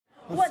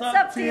What's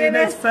up,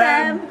 TNS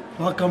fam?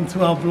 Welcome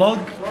to our vlog.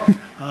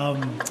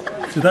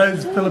 To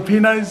those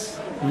Filipinos,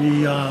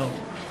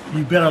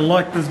 you better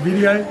like this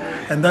video,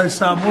 and those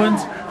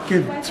Samoans,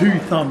 give 2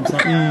 thumbs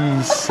up.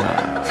 So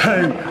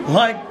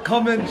like,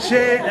 comment,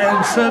 share,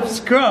 and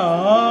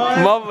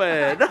subscribe. Love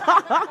it.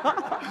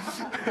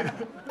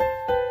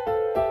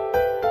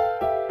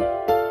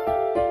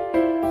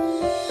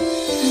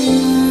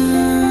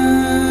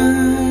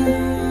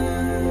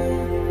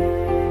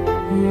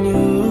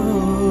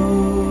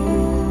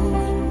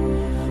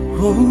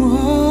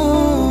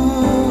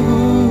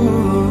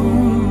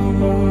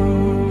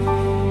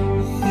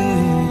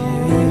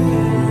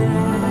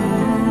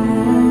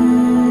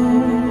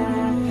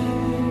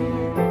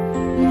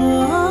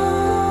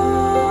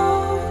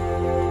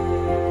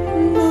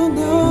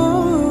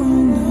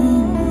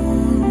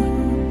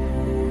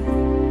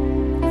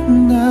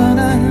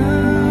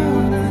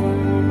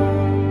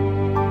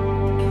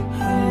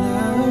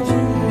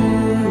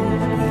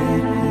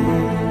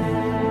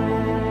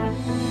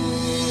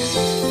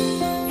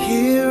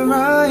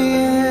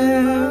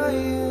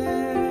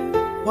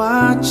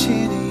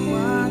 Watching you,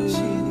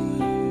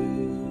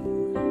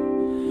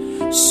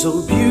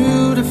 so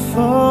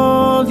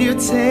beautiful, you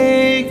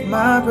take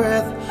my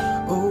breath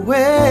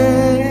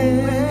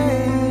away.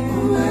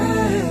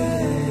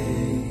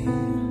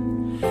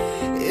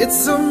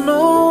 It's a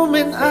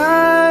moment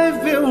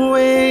I've been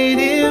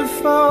waiting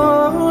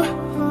for,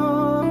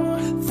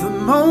 the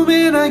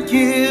moment I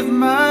give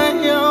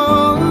my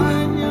all,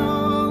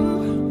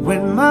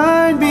 when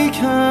mine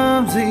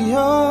becomes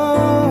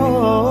yours.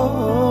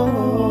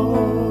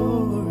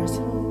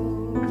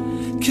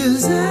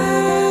 'Cause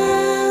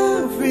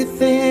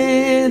everything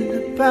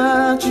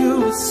about you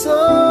is so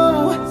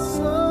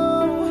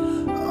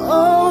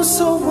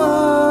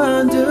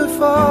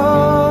wonderful.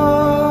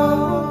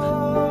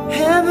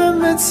 Heaven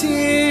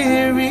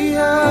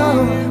material,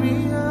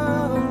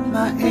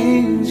 my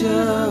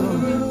angel.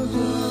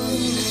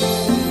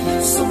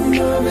 So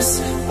nervous,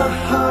 my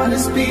heart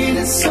is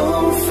beating so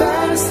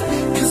fast.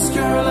 'Cause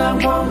girl, I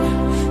want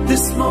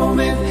this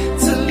moment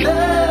to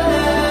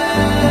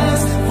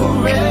last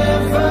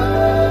forever.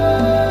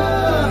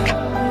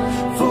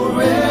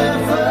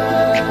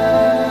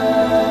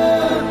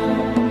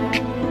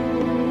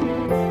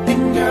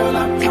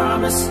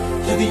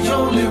 You're the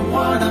only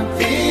one I'm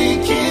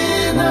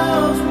thinking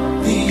of,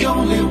 the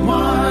only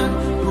one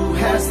who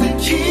has the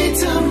key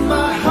to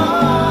my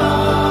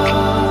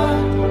heart.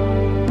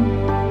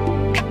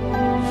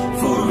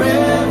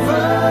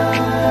 Forever.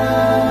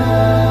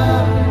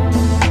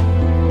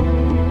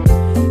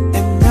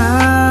 And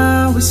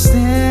now we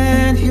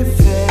stand here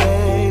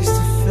face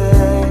to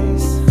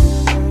face.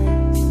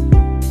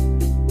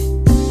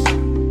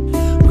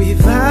 We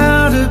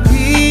vow to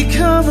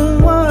become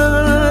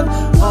one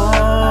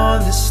on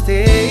the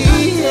stage.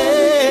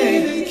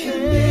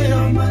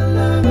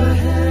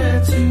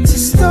 To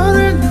start a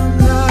new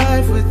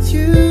life with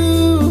you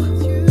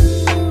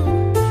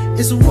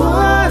is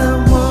what I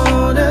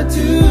wanna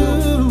do.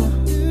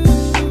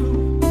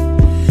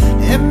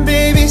 And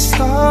baby,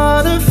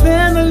 start a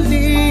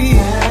family.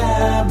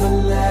 The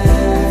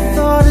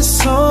thought is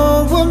so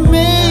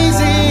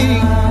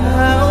amazing.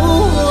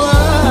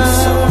 I'm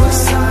so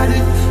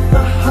excited,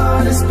 my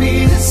heart is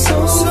beating so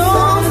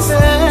fast.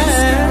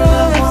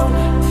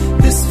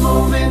 This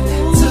moment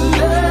to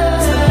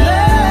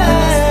last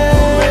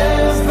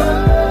forever.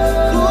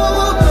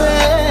 Oh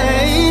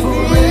baby,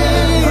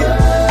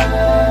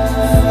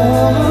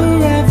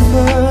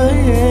 forever,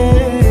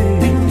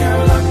 yeah. And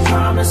girl, I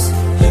promise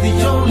you're the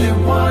only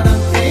one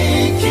I'm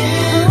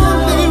thinking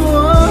of, the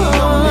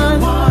only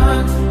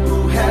one who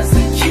has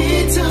the key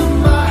to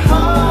my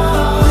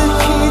heart, the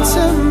key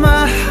to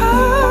my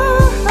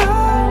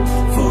heart.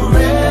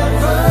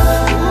 Forever,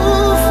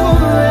 ooh,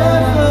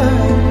 forever.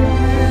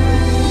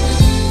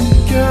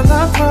 Girl,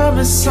 I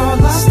promise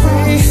I'll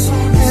stay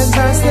as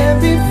I stand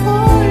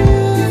before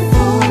you,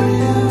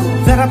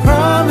 that I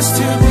promise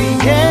to be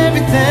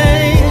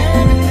everything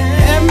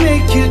and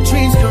make your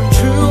dreams come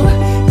true.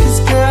 'Cause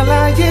girl,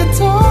 I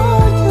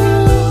adore you.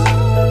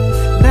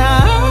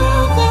 Now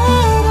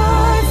that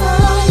I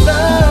found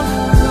love,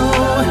 no,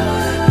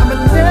 I'ma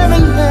never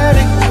let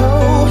it go,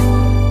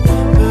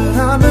 but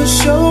I'ma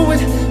show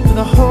it for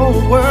the whole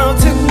world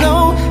to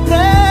know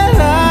that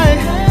I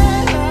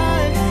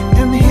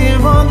am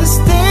here on the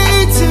stage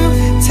to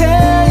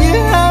tell you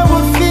how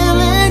I feel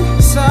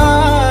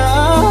inside.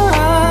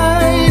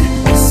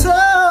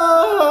 So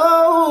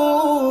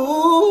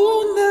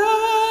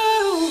now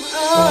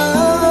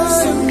I'm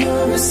so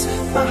nervous,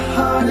 my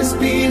heart is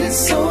beating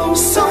so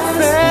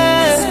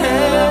fast.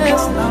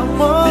 I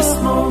want this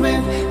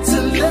moment to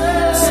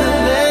last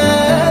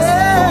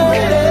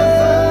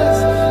forever.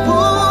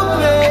 Oh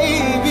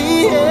baby,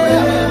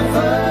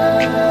 forever,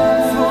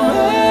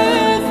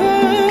 forever.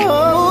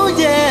 Oh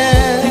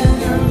yeah.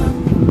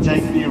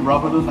 Take me,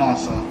 Robert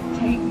Inasa,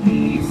 Take me,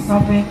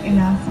 Robert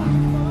Inasa,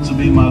 to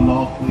be my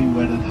lawfully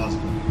wedded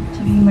husband.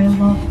 to be my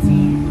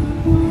lawfully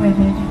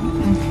wedded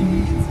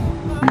husband.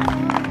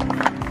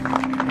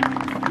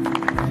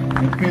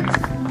 If it's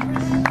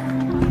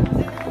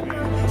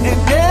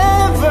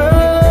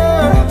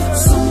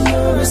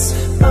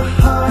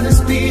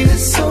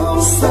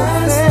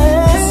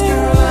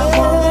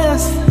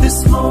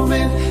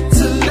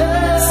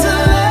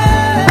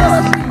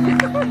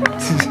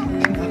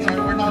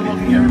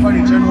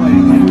Everybody turn away.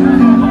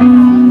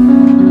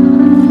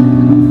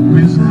 We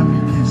just have a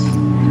kiss.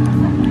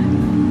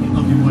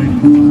 I've been waiting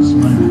for this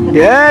moment.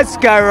 Yes,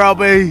 go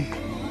Robbie.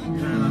 You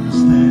don't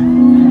understand.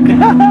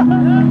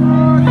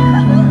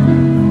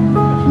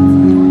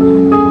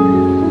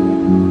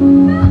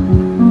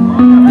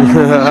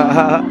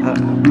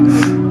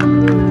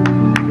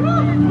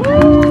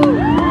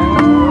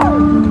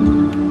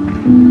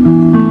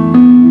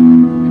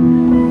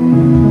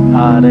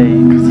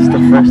 This is the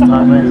first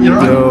time, man. You're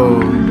right.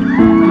 Yo.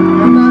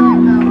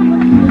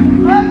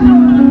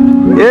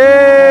 Yay!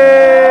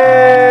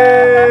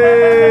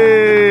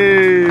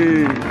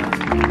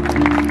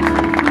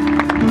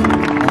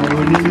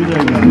 We're nearly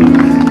there,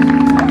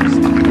 guys.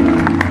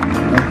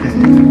 Okay.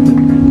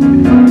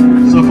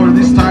 So for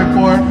this time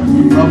part,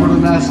 Robert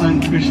Nasa and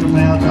Christian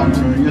Male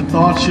Counter, your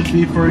thoughts should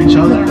be for each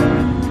other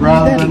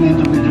rather than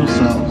individual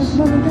selves.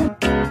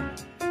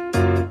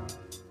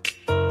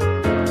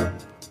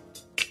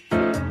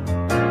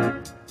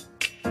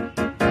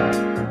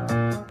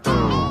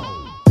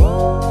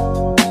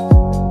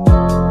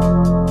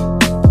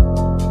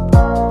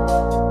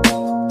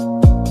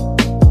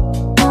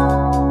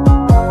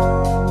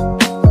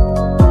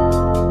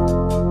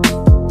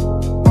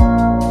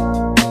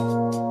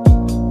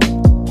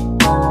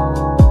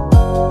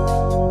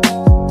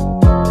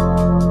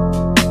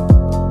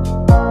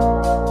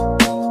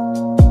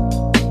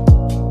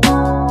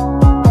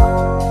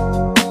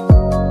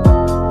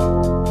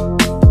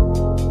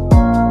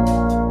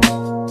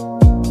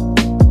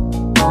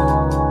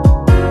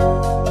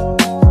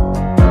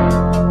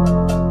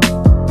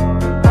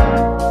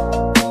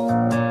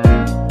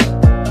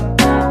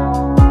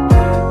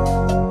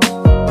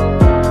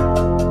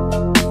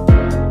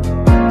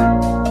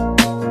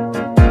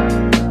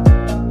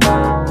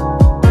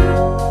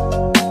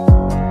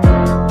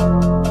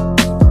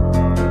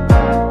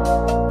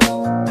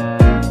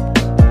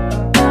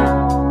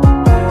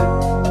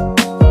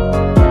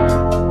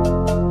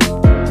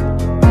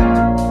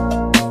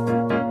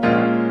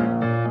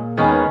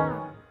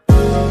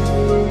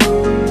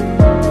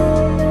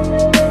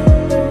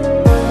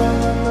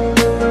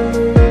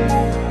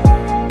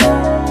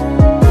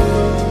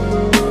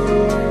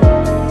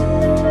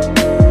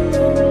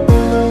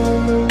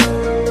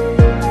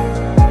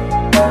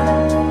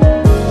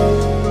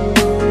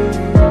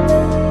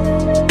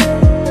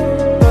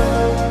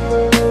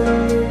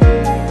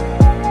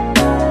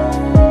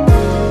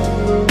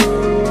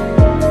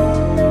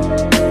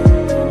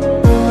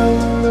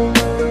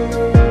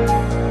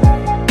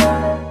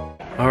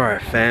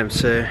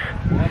 So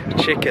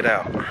check it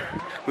out.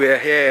 We're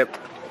here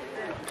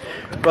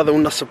at Brother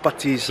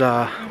Unasapati's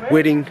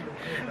wedding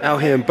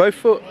out here in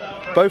Beaufort.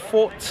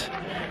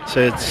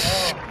 So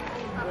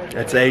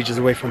it's ages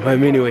away from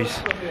home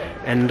anyways.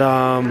 And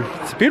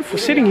it's a beautiful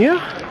setting here.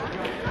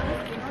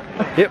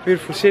 Yep,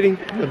 beautiful setting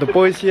with the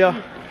boys here.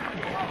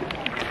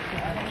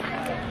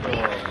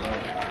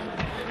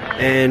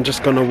 And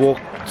just gonna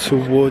walk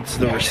towards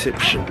the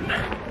reception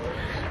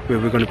where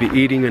we're gonna be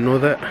eating and all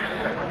that.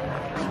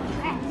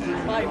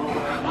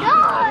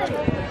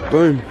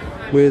 Boom.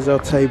 Where's our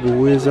table?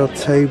 Where's our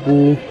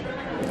table?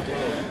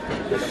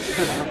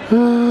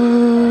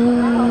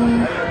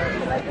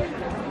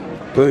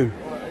 Boom.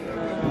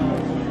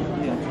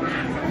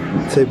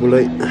 Table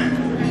 8.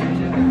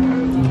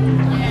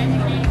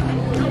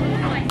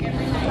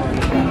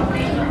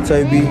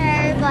 Toby.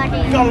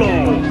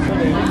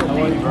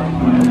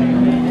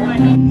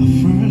 The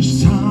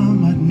first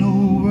time I had no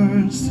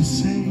words to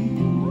say.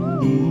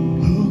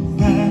 Look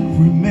back,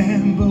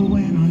 remember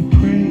when I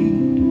prayed.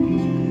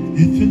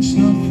 If it's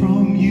not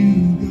from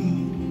you,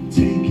 God,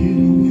 take it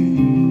away.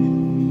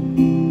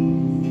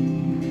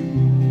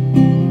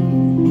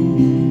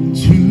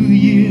 2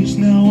 years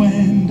now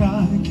and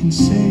I can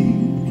say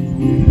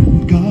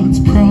God's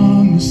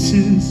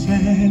promises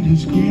and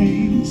His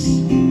grace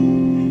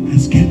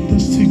has kept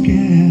us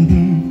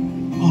together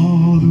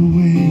all the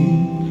way.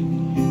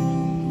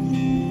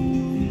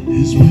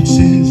 His word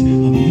says, I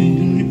made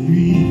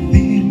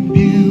everything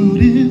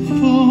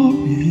beautiful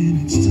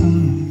in its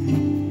time.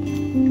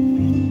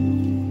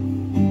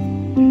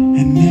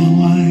 And now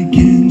I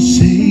can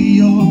say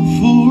you're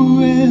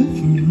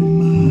forever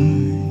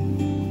mine.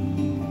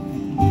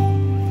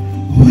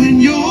 When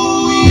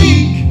you're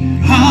weak,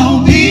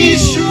 I'll be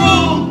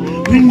strong.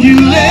 When you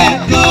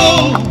let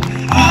go,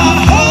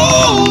 I'll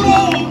hold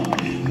on.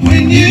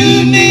 When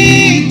you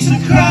need to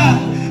cry,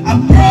 I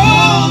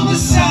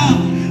promise I'll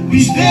be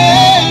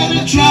there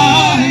to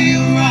dry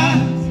your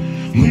eyes.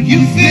 When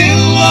you feel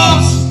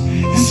lost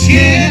and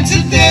scared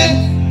to death,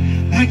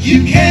 like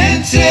you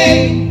can't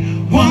take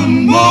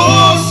one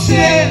more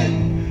step,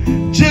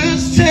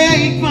 just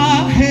take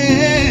my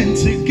hand.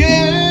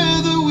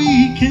 Together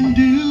we can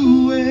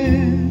do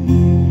it.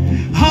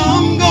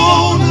 I'm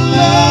gonna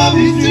love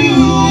you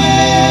through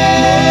it.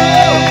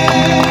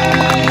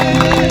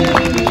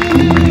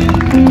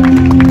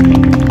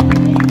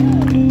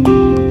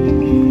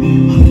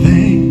 I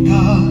thank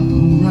God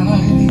for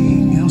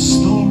writing our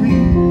story.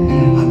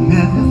 I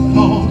never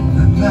thought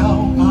that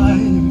now I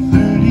am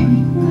 30.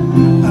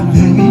 I'm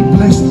very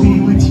blessed.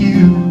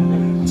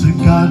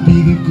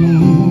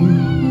 more.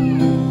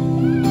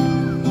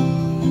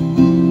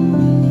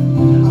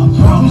 I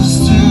promise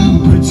to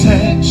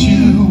protect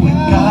you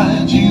and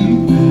guide you.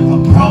 I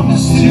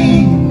promise to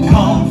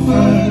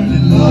comfort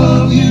and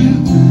love you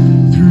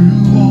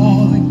through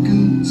all the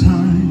good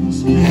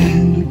times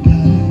and the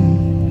bad.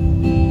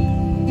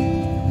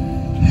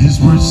 His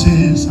word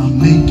says I'll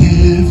make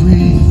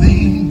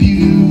everything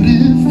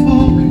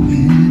beautiful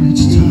in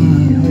its time.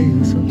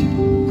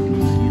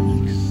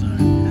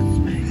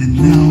 And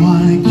now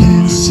I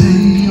can say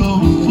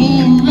you're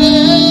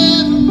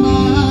forever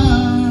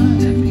mine.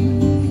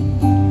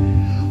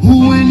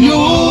 When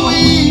you're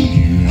weak,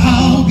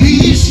 I'll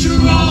be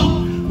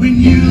strong. When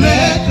you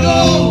let go,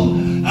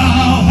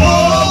 I'll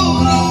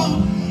hold on.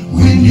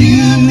 When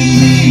you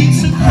need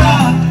to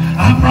cry, I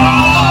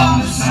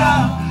promise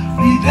I'll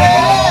be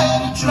there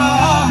to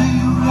dry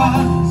your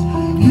eyes.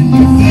 When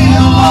you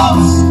feel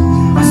lost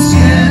and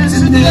scared to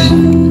death,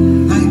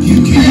 like you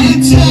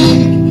can't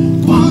take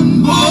one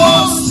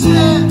more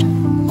step,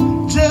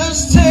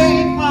 just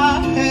take my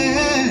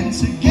hand.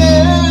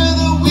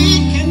 Together we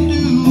can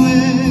do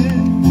it.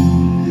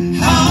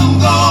 I'm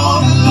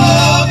gonna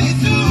love you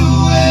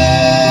through it.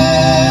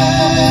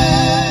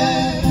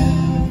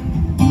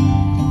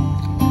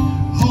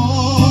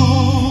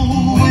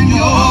 Oh, when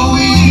you're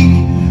weak,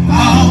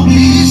 I'll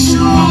be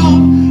strong.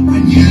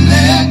 When you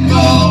let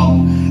go,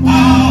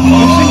 I'll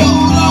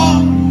hold on.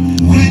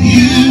 When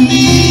you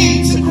need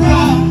to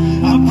cry,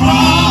 I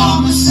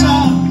promise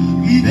I'll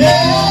be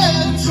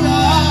there to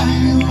dry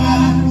your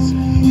eyes.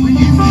 When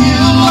you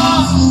feel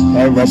lost,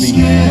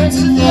 scared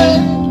to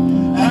death,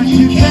 and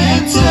you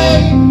can't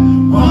take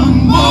one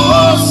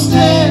more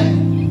step,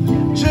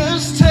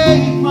 just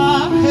take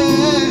my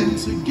hand.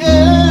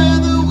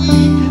 Together we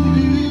can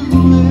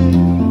do it.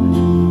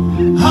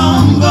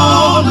 I'm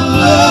gonna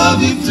love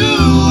you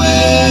through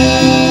it.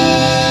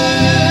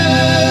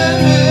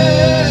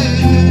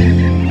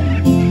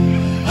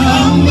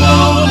 I'm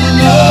gonna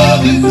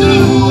love you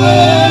through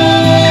it.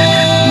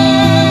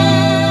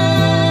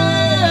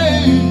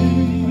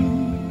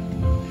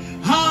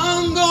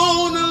 I'm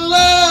gonna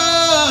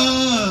love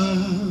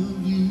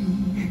you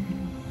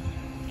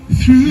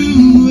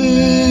through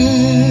it.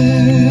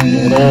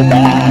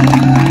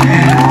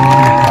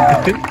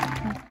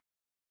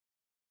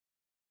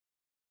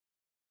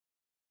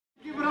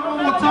 Give it up one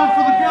more time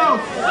for the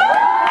girls.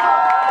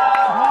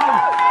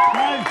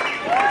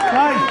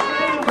 Guys,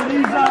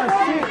 please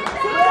sit.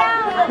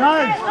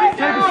 Guys,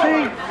 take a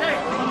seat.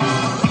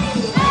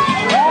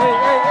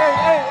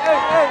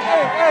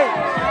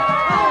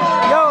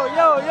 Yo.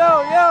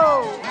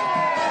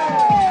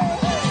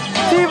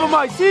 Siva,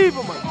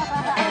 mate.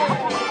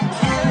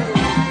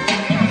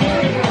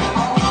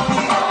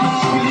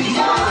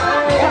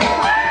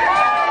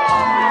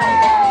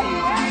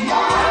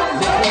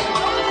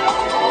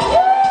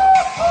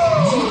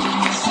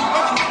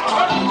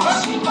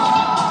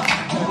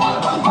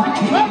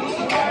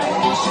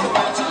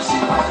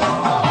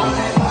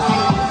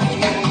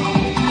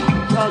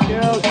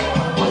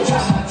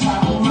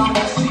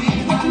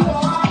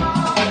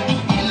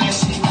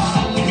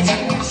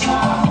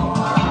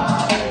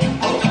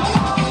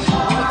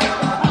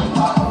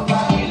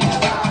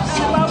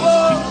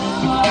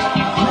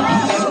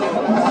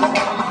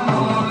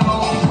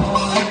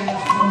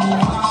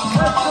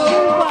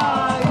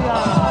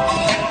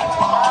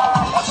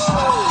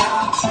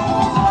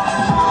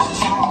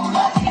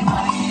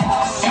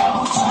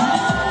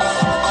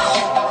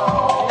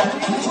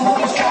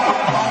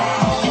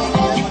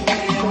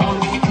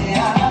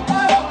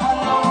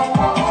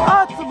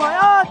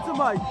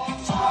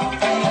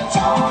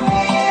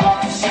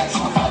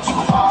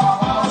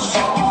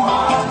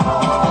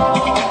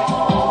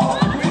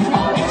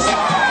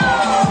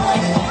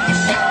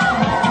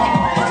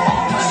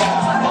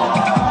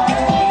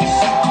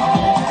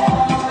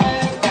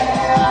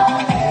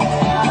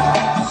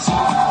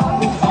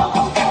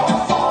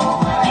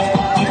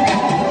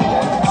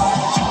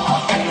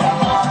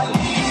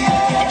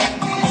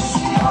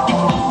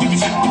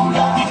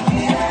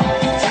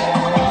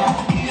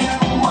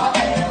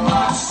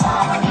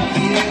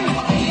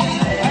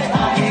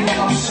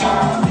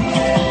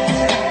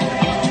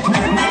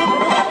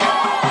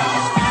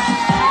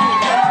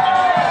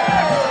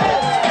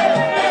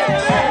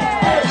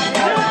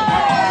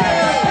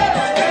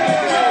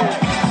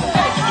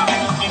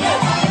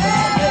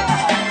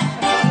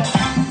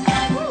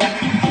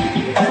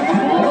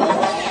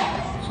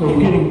 So we're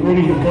getting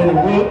ready to go to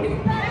work.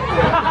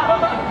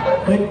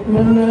 I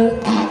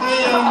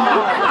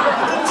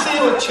didn't see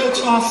you at church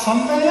last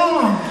Sunday,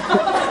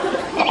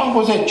 I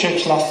was at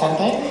church last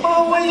Sunday.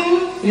 Oh, were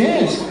you?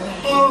 Yes.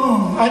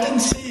 Oh, I didn't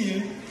see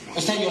you.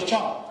 Is that your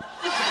job?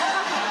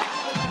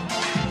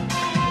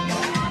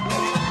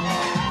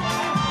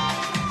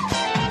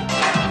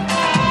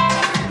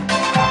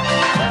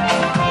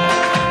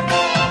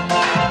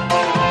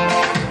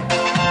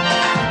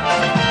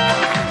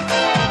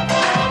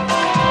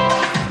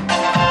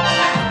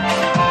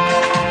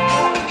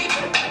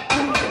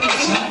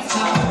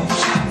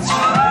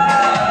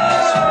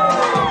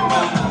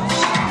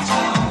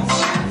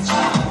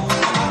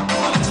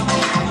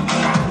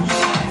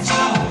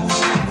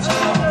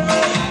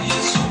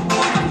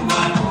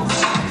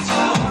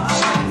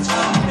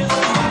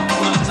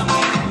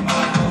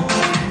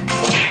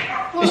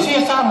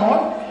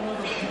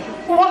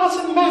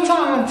 does it matter,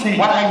 Auntie?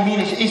 What I mean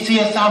is he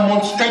a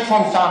Samoan straight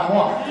from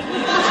Samoa?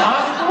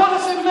 Huh? What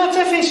does it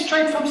matter if he's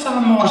straight from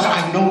Samoa? Because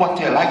I know what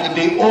they're like.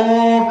 They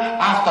all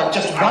after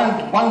just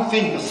one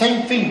thing, the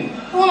same thing.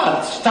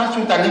 What? Starts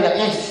with the letter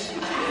S.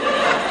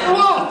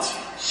 What?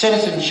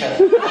 Citizenship.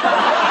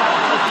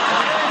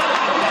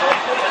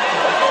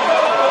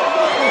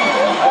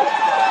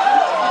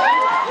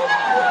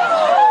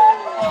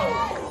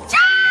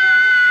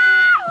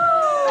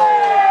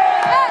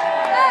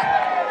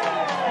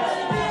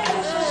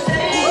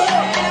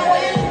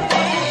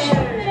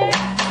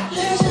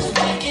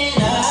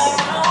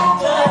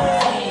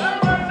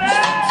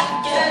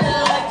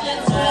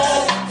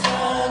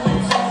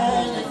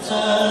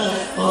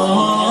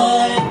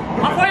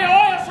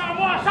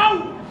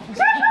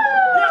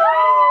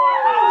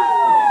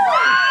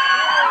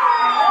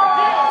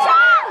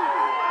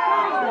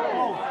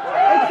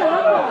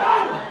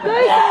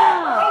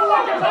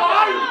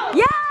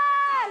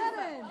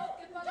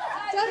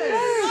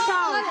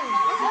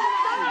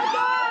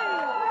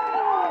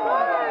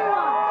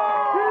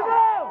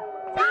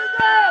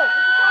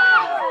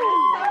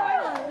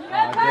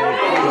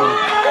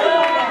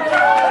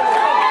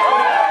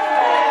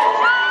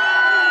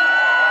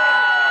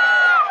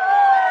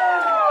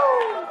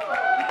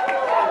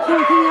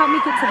 Can you help me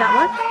get to that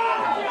one?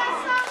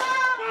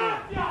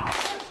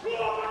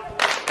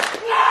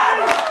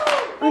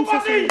 I'm so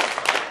sorry.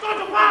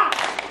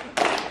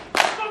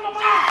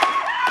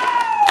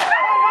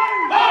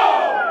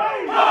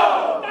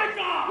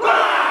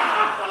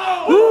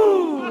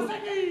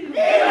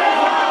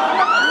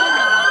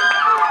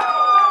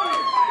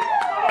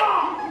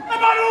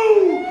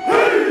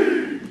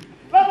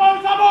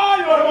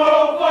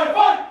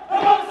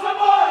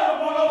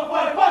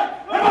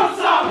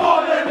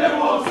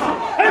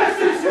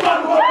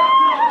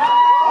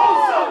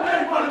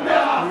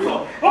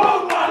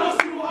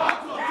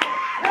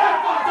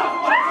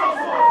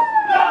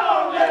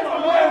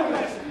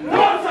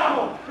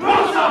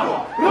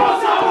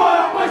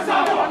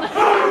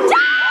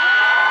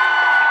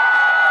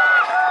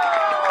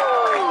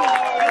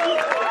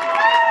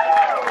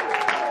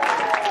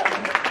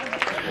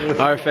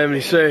 Alright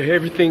family, so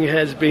everything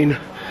has been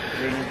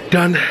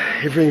done,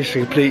 everything is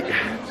complete.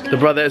 The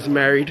brother is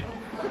married.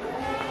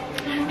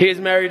 He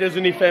is married,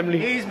 isn't he, family?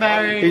 He's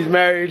married. He's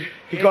married.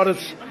 He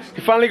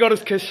finally got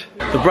his kiss.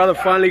 The brother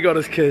finally got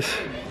his kiss.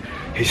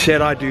 He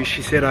said I do,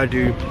 she said I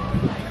do.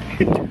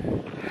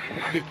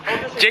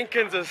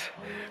 Jenkins is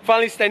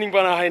finally standing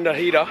behind the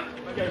heater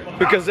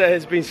because it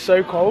has been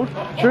so cold.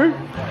 True?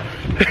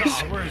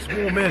 It's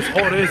warm as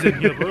hot as in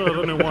here, bro. I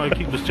don't know why I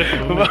keep this checking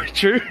on me.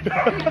 True.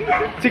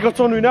 Take our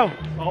tonu now.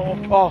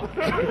 Oh.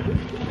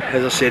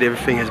 As I said,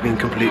 everything has been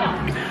complete.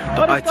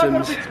 The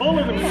items,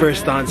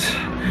 first dance,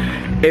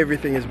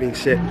 everything has been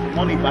set.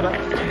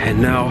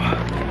 And now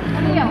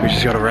we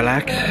just gotta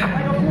relax,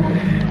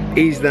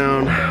 ease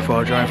down for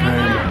our drive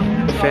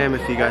home. Fam,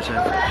 if you guys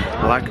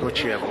have liked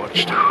what you have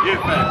watched,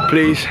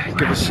 please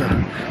give us a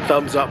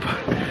thumbs up.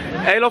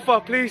 Hey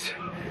Lofa, please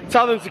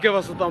tell them to give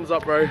us a thumbs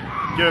up, bro.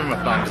 Give him a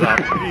thumbs up.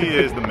 He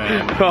is the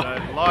man.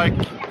 Like,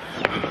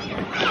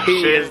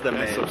 He share, is the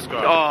man. and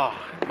subscribe. Oh,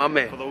 my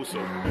man. For those who.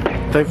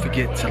 Don't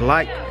forget to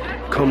like,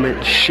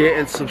 comment, share,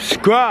 and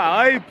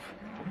subscribe.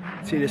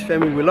 TNS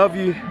family, we love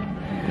you.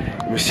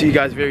 We'll see you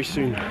guys very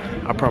soon.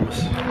 I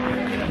promise.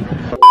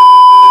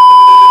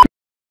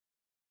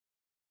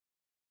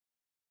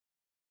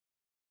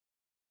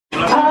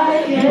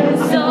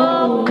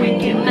 So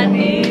weak in my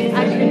knees,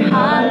 I can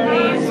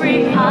hardly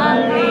breathe,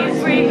 hardly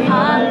breathe,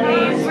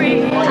 hardly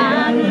breathe.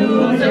 I'm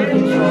losing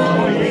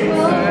control.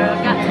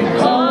 Got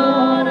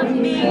hold of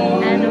me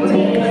and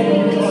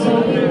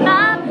my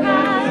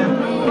pride.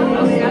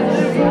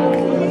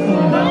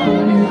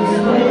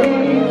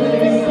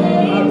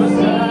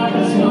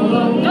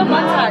 Do a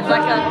montage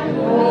like a.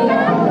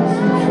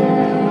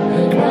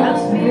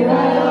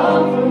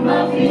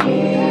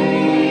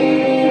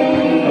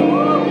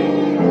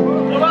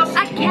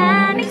 I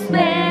can't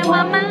explain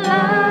what my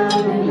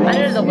love. What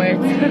are the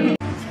words?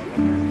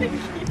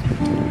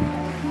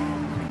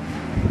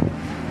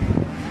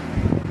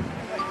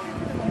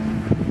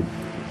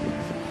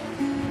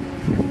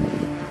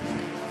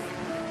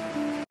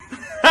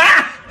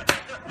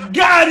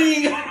 Got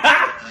him!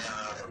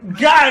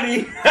 Got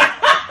him!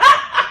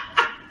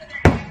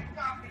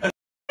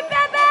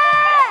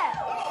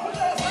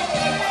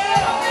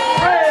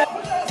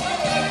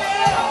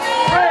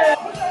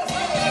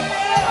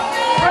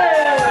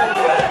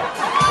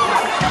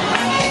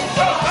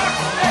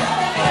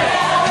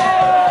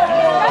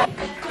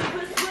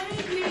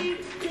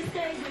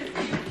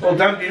 Well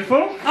done,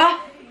 beautiful.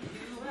 Ah.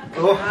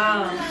 Oh.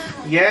 Wow.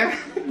 Yeah?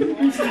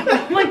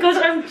 Oh my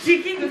gosh, I'm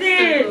chicken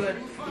dead.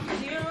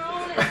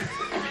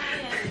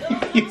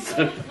 You're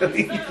so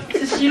funny.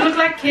 Does she look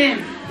like Kim?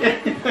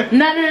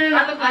 No.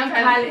 I'm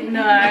Kylie.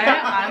 No,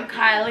 I'm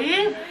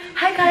Kylie.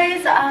 Hi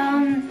guys,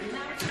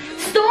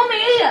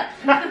 Stormy!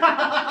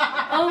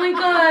 Oh my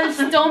gosh,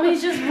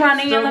 Stormy's just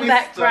running in the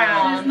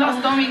background. She's not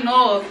Stormy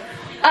North.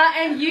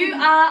 And you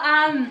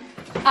are,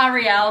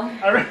 Ariel.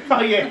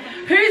 Oh yeah.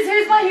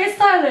 Who's my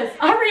hairstylist?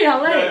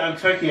 Ariel, eh? No, I'm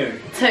Tokyo.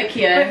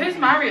 Tokyo. But who's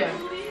Mario?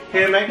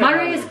 Hair makeup.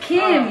 Mario's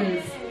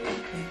Kim's.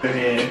 Her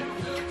hair.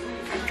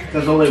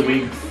 Does all their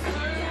wigs.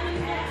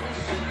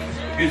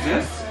 Who's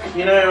this?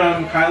 You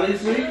know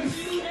Kylie's wigs?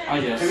 Oh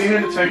yes. Have you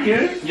heard of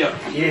Tokyo? Yep.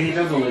 Yeah, he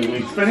does all their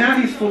wigs. But now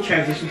he's full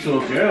transition to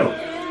a girl.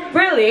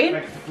 Really?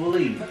 Like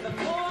fully.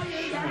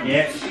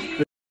 Yeah.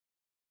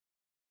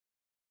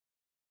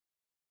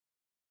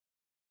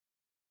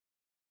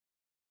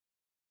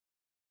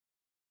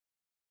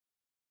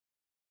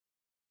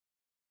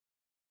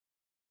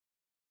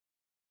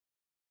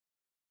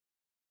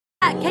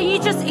 Can you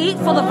just eat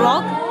for the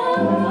vlog?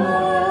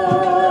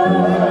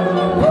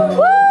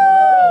 Woo!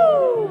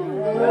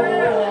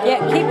 Yeah,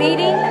 keep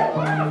eating.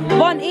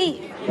 One, eat.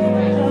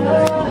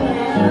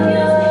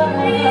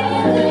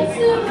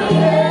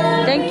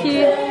 Thank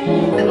you.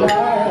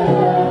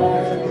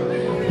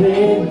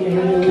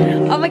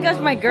 Oh my gosh,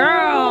 my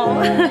girl.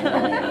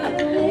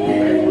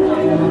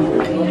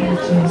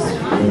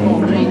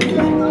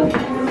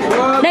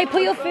 Now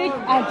put your food,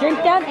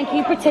 drink down, and can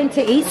you pretend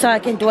to eat so I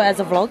can do it as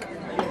a vlog?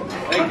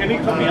 Hey, can you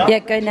come out? Yeah,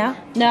 go now.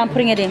 No, I'm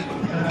putting it in.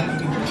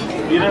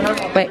 You don't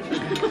have. Wait.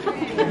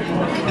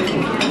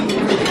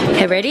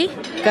 Okay, ready?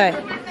 Go.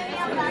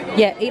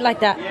 Yeah, eat like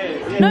that.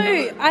 No,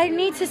 I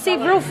need to see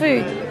real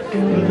food.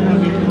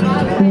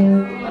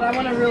 But I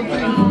want a real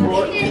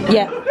drink.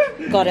 Yeah,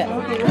 got it.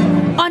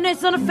 Oh no,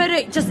 it's not a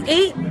photo. Just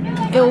eat.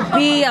 It will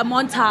be a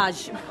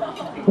montage.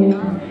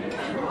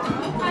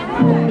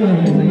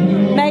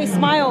 May,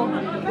 smile.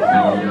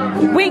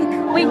 Wink,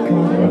 wink.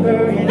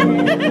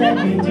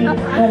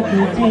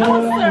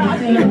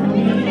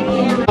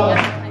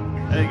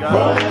 Hey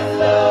guys.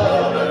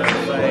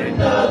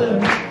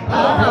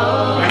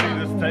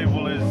 This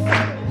table is.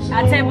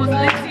 Our table's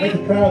Lucy.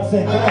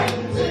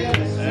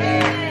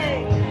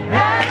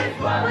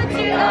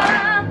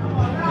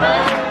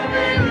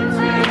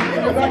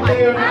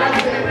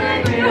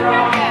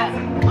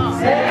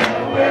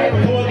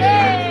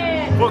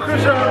 For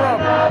Christian and Rob.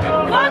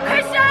 For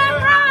Christian and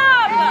Rob!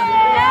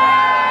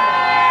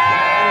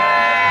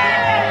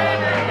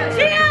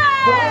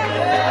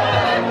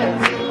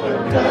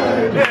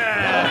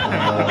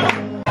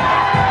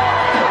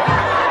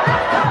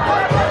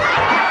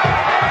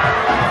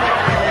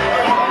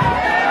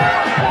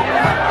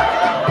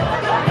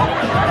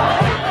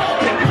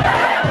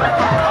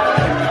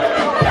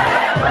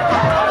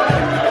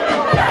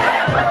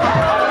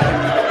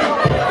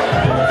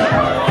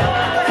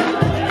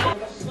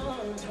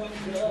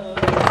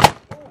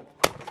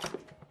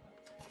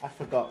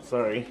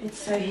 Sorry. It's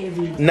so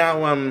heavy.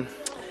 Now,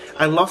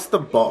 I lost the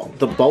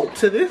bolt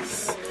to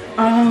this.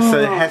 Oh. So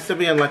it has to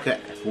be on like a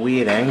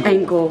weird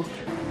angle.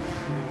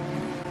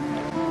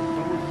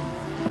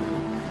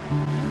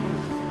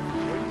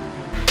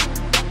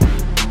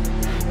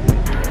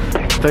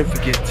 Don't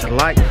forget to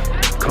like,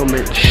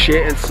 comment,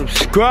 share and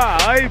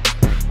subscribe.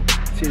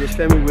 See this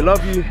family, we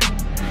love you.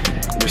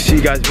 We'll see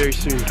you guys very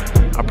soon.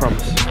 I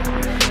promise.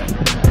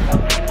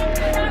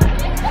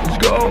 Let's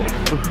go.